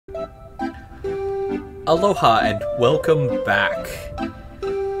Aloha and welcome back.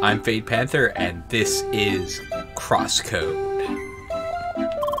 I'm Panther and this is CrossCode.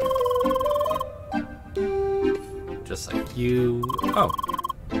 Just like you. Oh.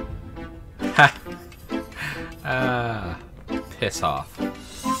 Ha. Piss off.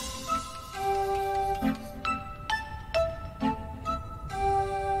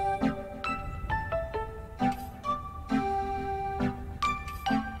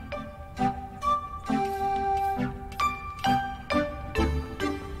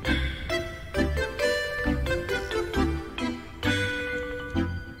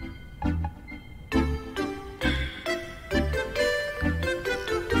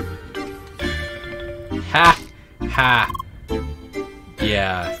 Ha! Ha!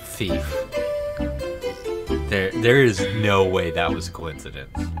 Yeah, thief. There is no way that was a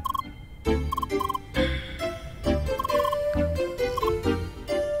coincidence.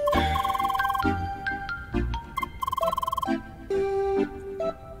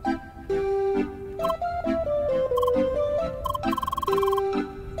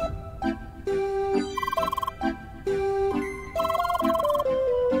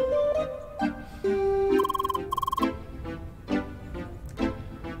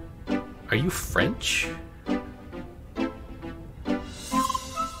 Are you French?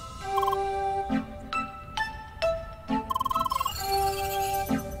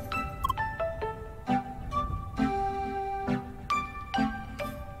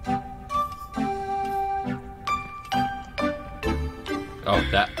 Oh,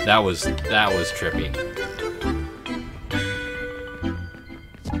 that was trippy.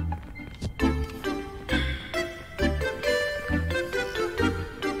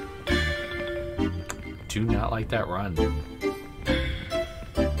 Do not like that run.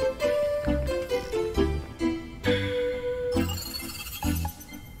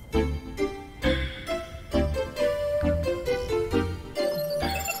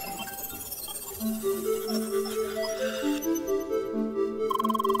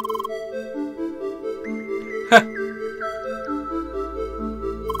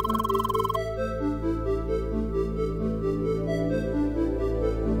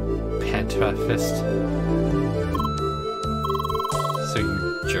 Panther fist. So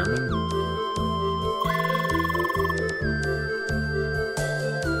you're German?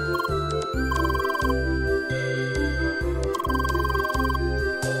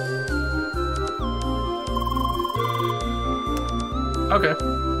 Okay.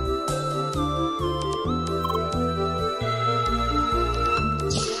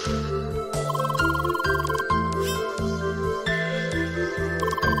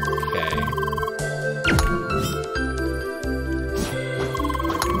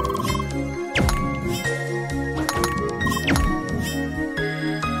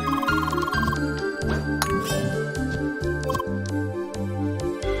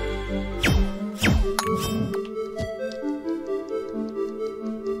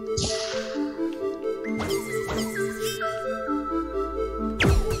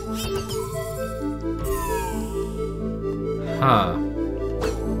 Huh.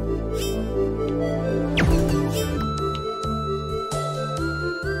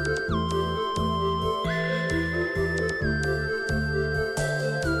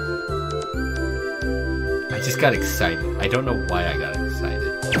 I just got excited. I don't know why I got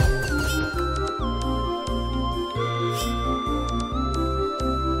excited.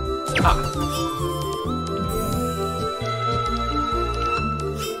 Ah.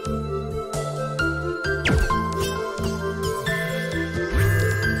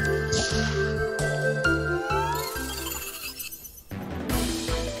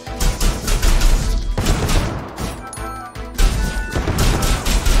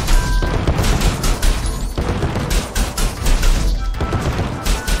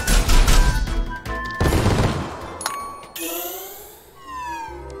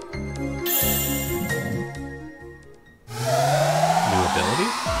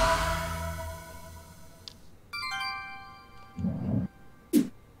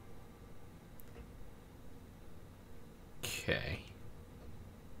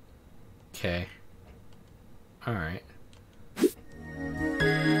 Okay. Alright.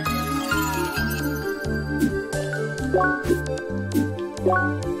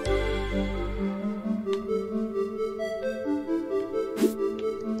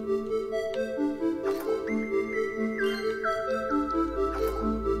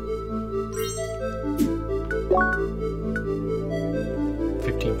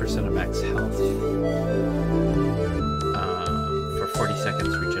 Of max health. For 40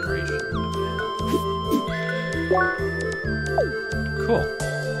 seconds regeneration of health. Cool.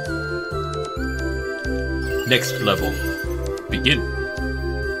 Next level. Begin.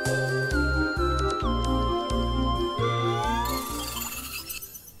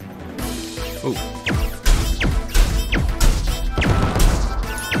 Oh.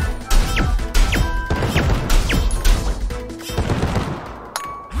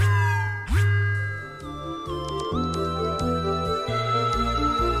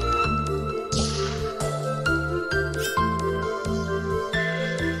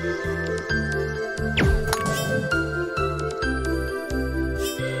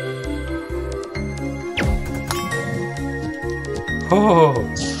 Oh!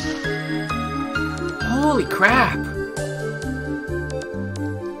 Holy crap!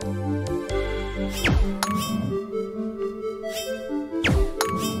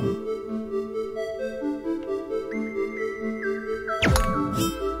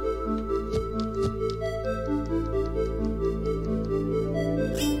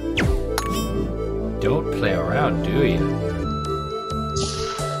 Don't play around, do you?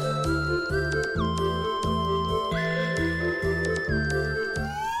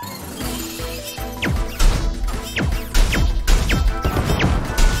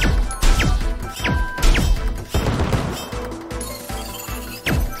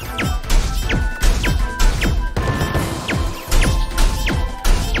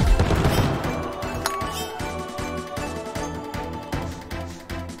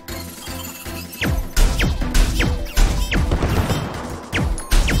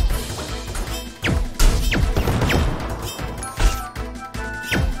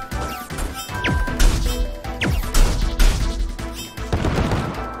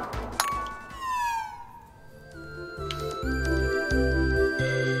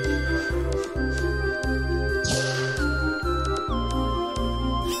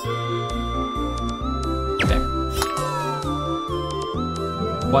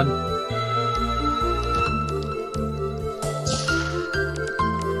 One.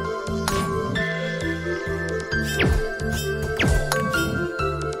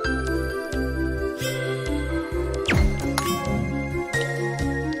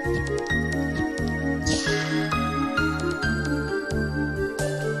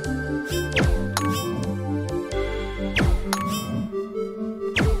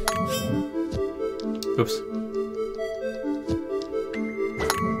 Oops.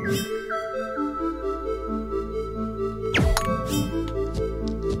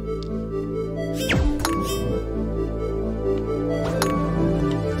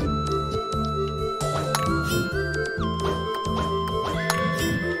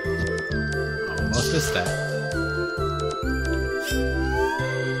 Almost missed that.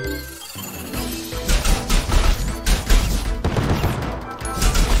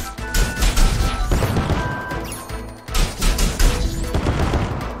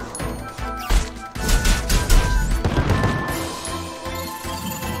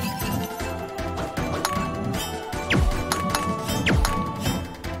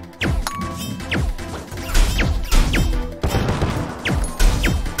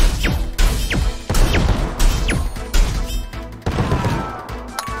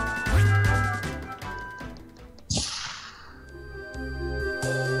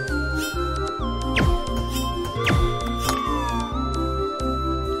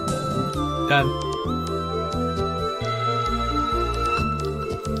 Done.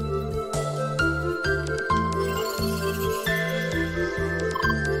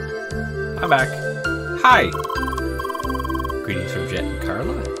 I'm back. Hi! Greetings from Jet and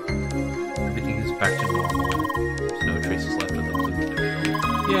Carla. Everything is back to normal. There's no traces left of the blue division.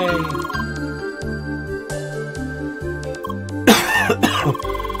 Yay!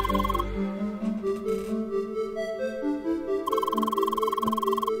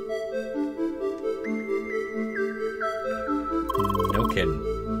 No kidding.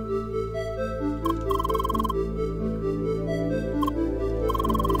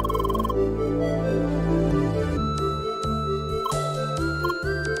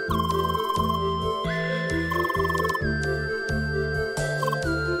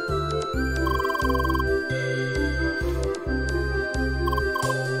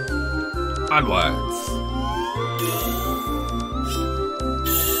 Onwards.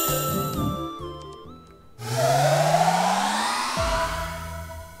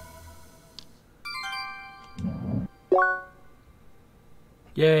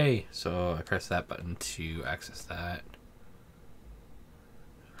 Yay! So I press that button to access that.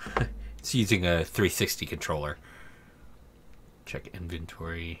 It's using a 360 controller. Check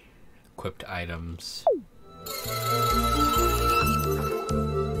inventory, equipped items.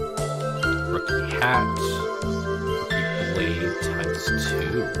 Rookie hat, rookie blade ×2,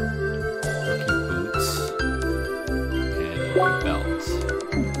 rookie boots, belt.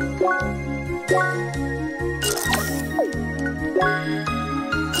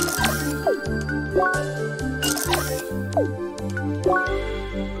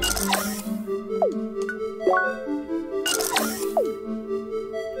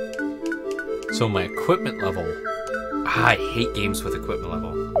 So my equipment level... I hate games with equipment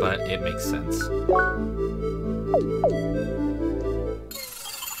level, but it makes sense.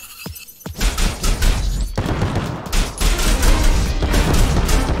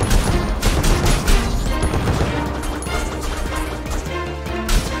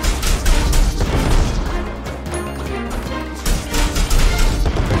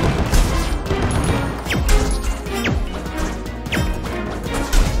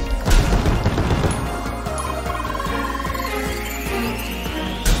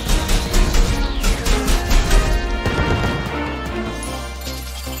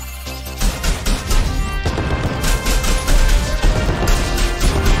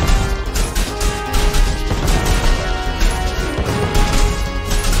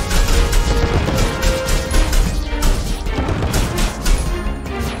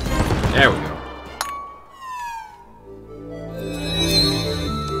 There we go.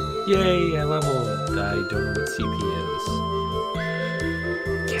 Yay, I leveled. I don't know what CP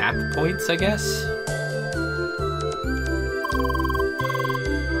is. Cap points, I guess?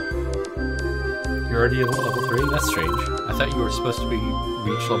 You're already at level 3? That's strange. I thought you were supposed to be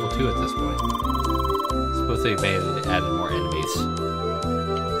reach level 2 at this point. I suppose they may have added more enemies.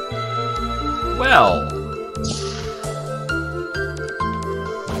 Well...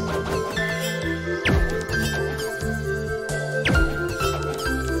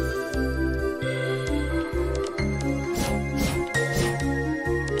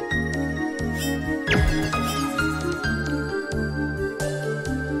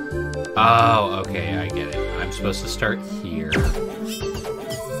 Oh, okay, I get it. I'm supposed to start here.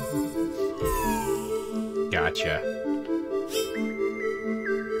 Gotcha.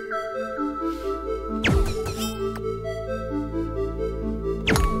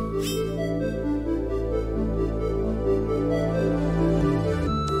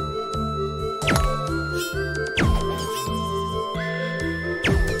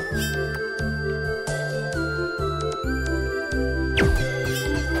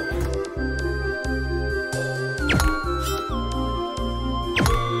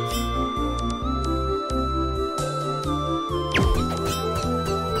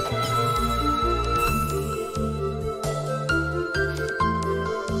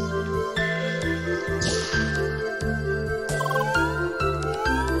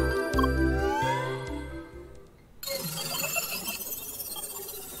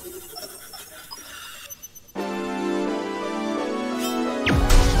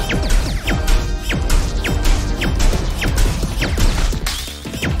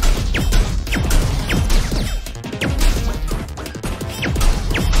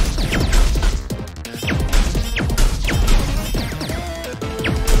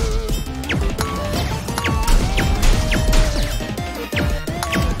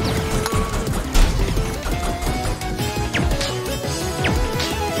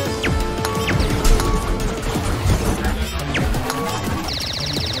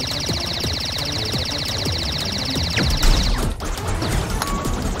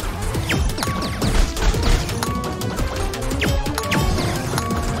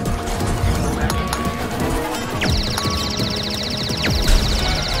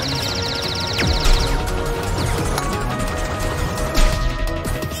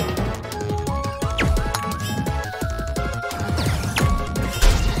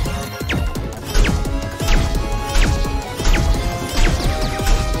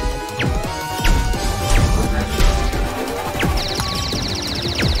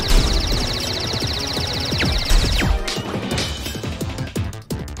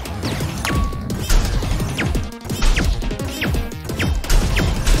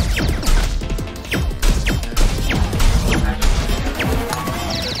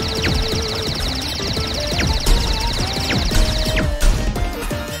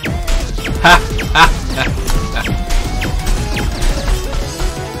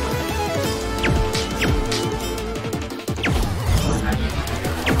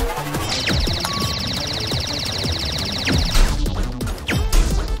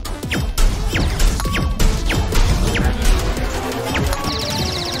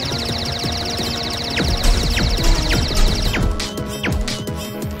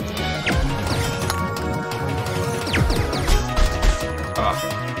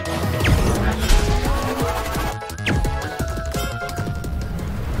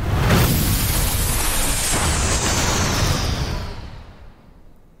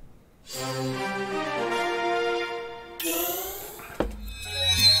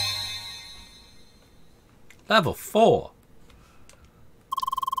 Level 4.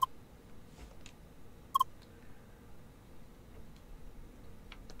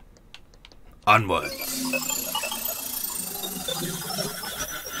 Onwards.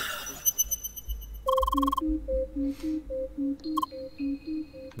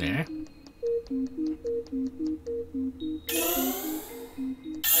 There.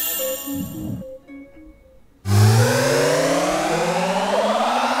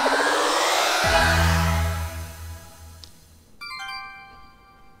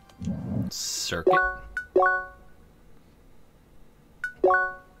 Circuit.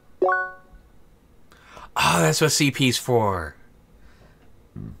 Oh, that's what CP's for.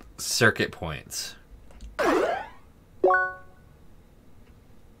 Circuit points.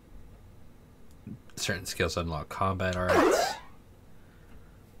 Certain skills unlock combat arts.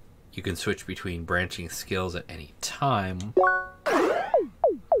 You can switch between branching skills at any time.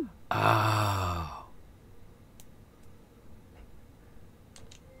 Oh.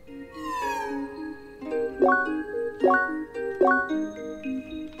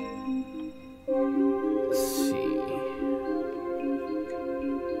 Let's see.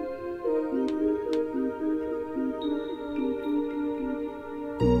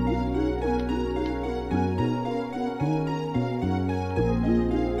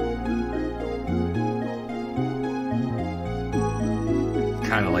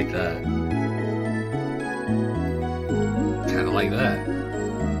 Kind of like that. Kind of like that.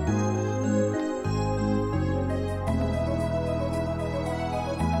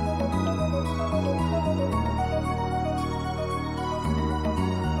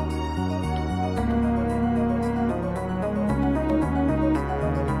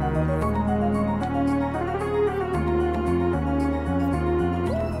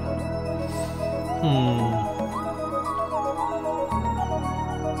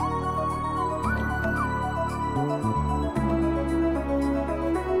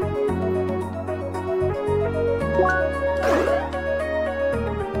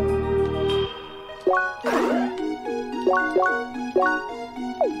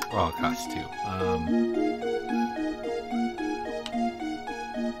 Oh, it costs 2.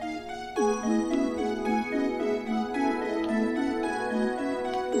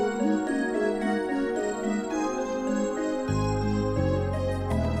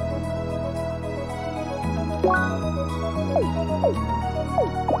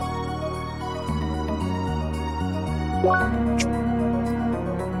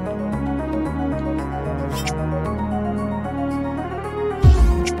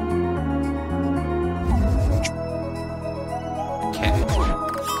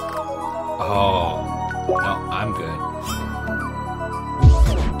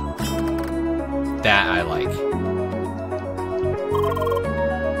 That I like.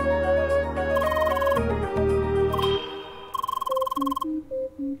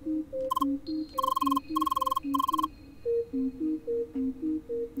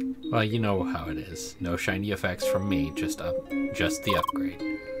 Well, you know how it is. No shiny effects from me, just the upgrade.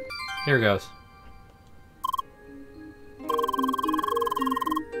 Here goes.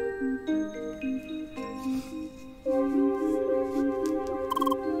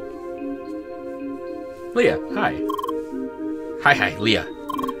 Leah, hi. Hi, Leah.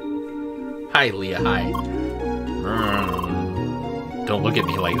 Hi, Leah, hi. Don't look at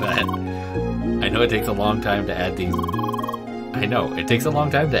me like that. I know it takes a long time to add these... I know, it takes a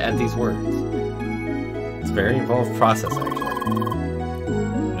long time to add these words. It's a very involved process, actually.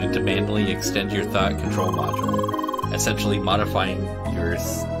 You need to manually extend your thought control module, essentially modifying a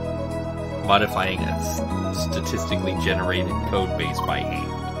statistically generated code base by hand.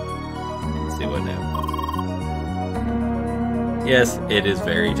 Let's see what now. Yes, it is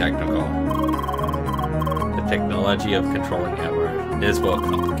very technical. The technology of controlling Edward is well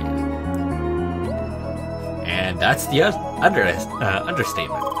complicated. And that's the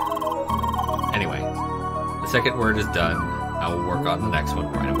understatement. Anyway, the second word is done. I will work on the next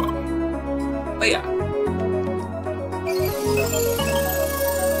one right away. But yeah.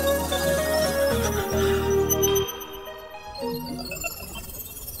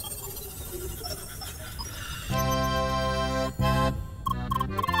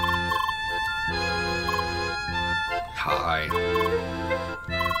 Hi.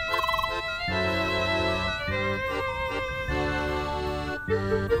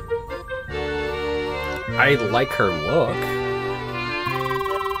 I like her look.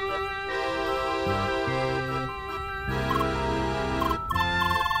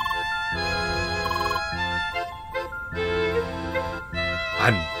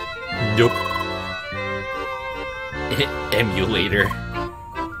 Nope. Emulator.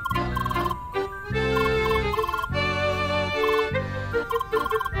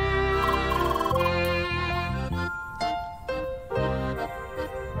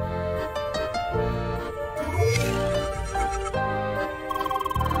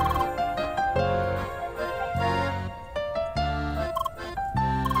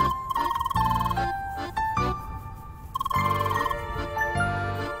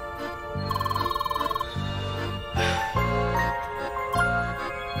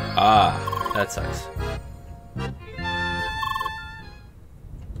 that sucks.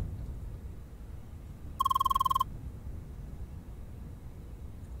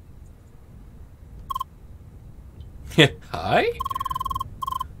 Hi?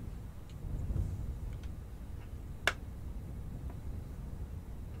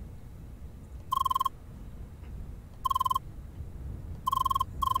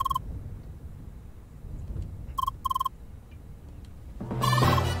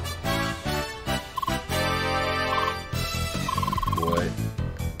 What?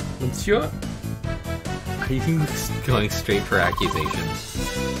 Monsieur? Are you going straight for accusations?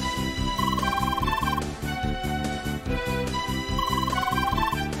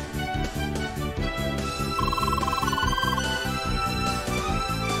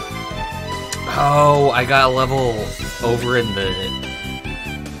 Oh, I got a level over in the...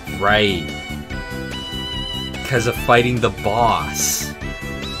 Right. Because of fighting the boss.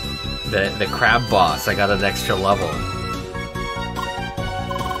 The crab boss, I got an extra level.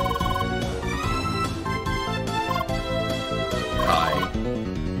 Hi.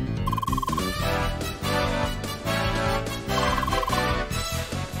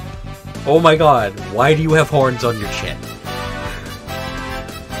 Oh my god, why do you have horns on your chin?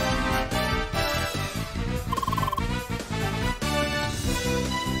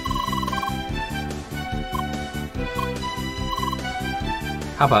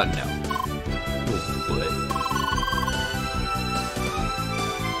 How about no? Ooh,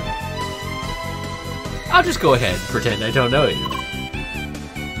 I'll just go ahead and pretend I don't know you.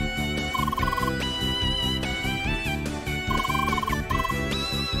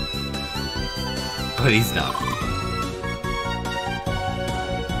 But he's not.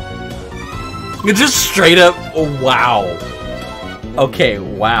 Just straight up, wow. Okay,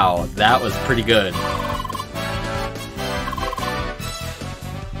 wow, that was pretty good.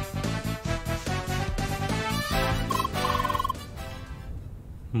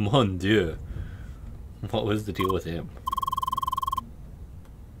 Mon Dieu. What was the deal with him?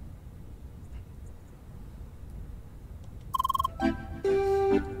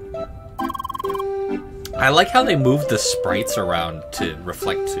 I like how they moved the sprites around to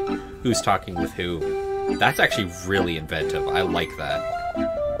reflect who's talking with who. That's actually really inventive. I like that.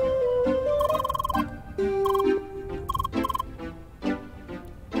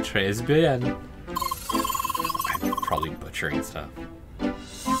 Très bien. I'm probably butchering stuff.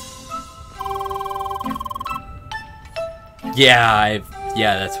 Yeah,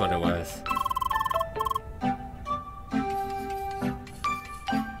 yeah, that's what it was.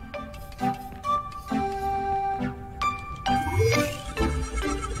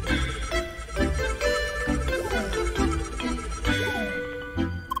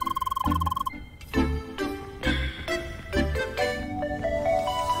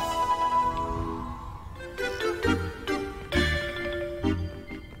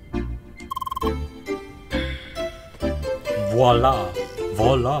 Voila.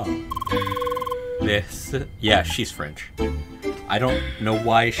 Voila. This. Yeah, she's French. I don't know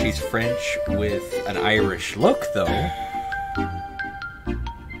why she's French with an Irish look, though.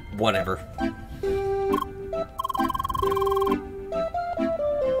 Whatever.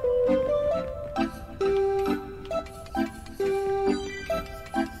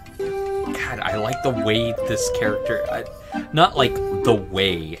 God, I like the way this character... not like the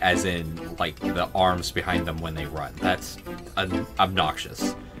way, as in, like, the arms behind them when they run. That's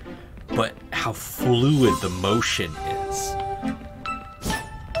obnoxious. But how fluid the motion is.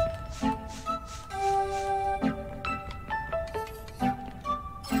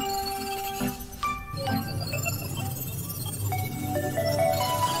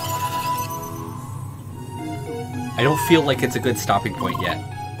 I don't feel like it's a good stopping point yet.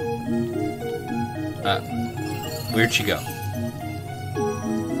 Where'd she go?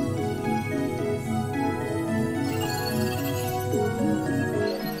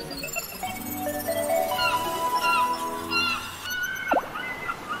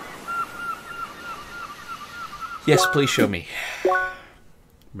 Yes, please show me.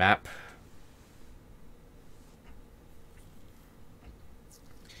 Map.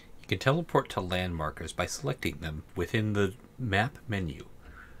 You can teleport to landmarkers by selecting them within the map menu.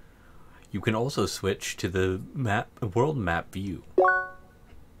 You can also switch to the world map view.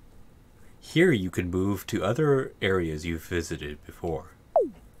 Here you can move to other areas you've visited before.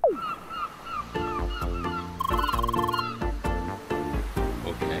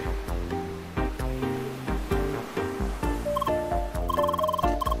 Okay.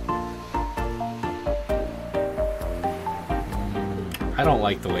 I don't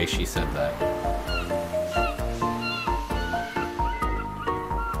like the way she said that.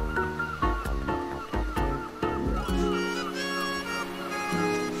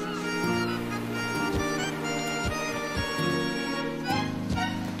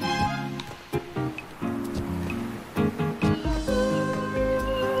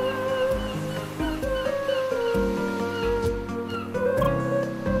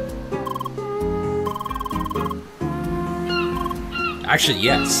 Actually,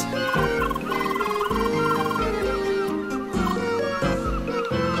 yes.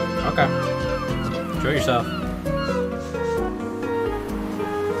 Okay. Enjoy yourself.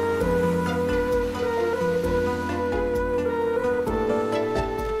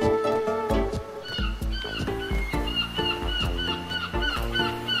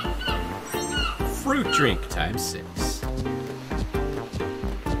 Fruit drink times 6.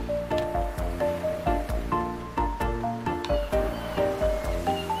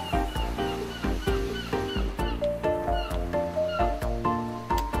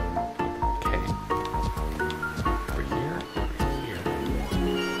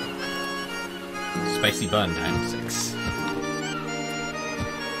 Spicy bun times 6.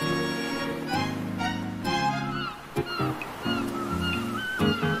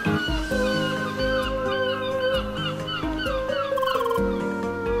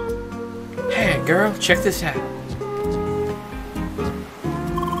 Hey, girl, check this out.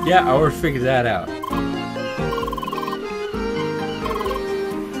 Yeah, I already figured that out.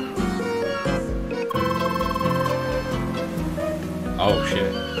 Oh,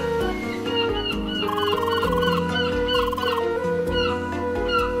 shit.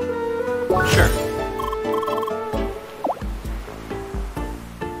 Sure.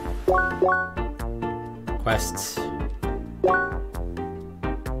 Quests.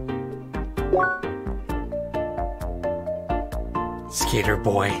 Skater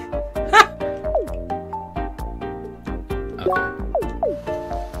boy. Okay.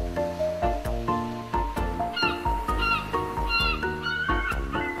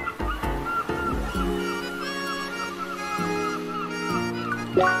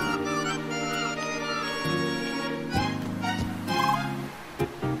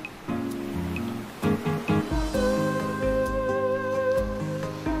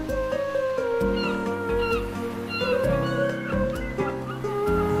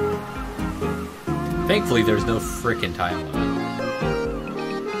 Thankfully, there's no frickin' time limit.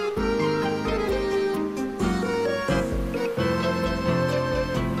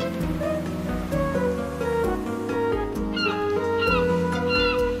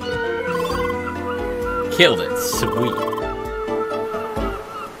 Killed it. Sweet.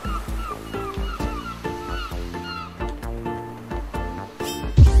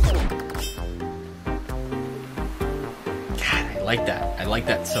 God, I like that. I like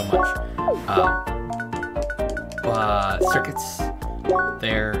that so much. Circuits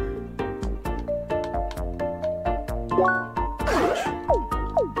there.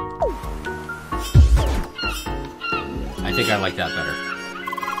 I think I like that better.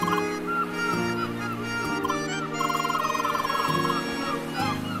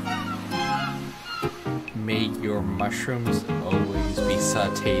 May your mushrooms always be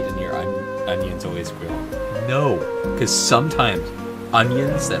sauteed and your onions always grilled. No, because sometimes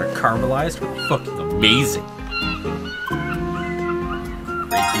onions that are caramelized are fucking amazing.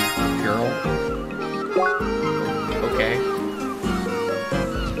 Girl. Okay.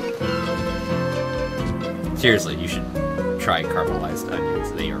 Seriously, you should try caramelized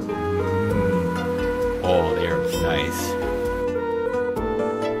onions. They are... Oh, they are nice.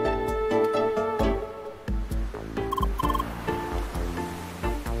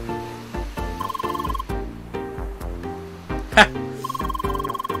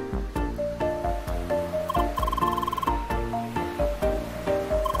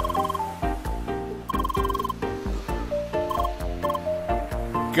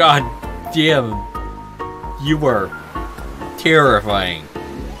 God damn, you were terrifying.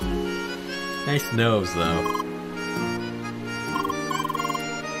 Nice nose, though.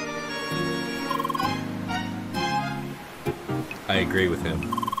 I agree with him.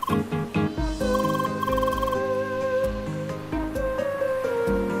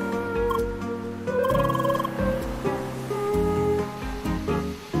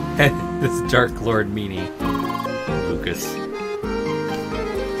 This Dark Lord meanie, Lucas.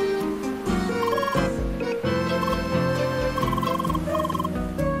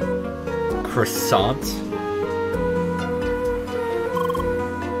 Croissant?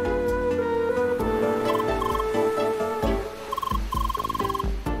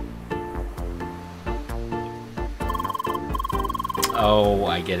 Oh,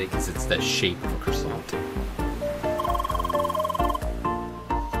 I get it, because it's the shape of a croissant.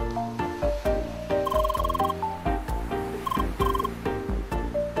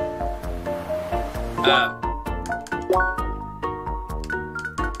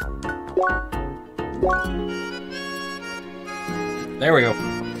 There we go.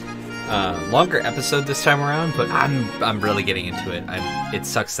 Longer episode this time around, but I'm really getting into it. It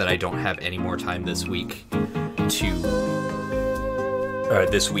sucks that I don't have any more time this week to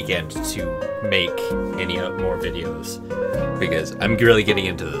this weekend to make any more videos, because I'm really getting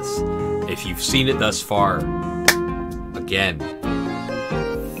into this. If you've seen it thus far, again,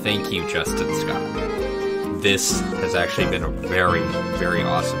 thank you, Justin Scott. This has actually been a very, very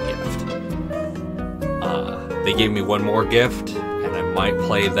awesome gift. They gave me one more gift, and I might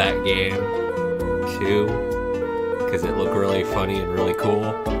play that game too, because it looked really funny and really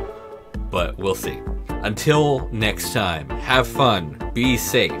cool, but we'll see. Until next time, have fun, be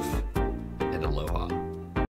safe.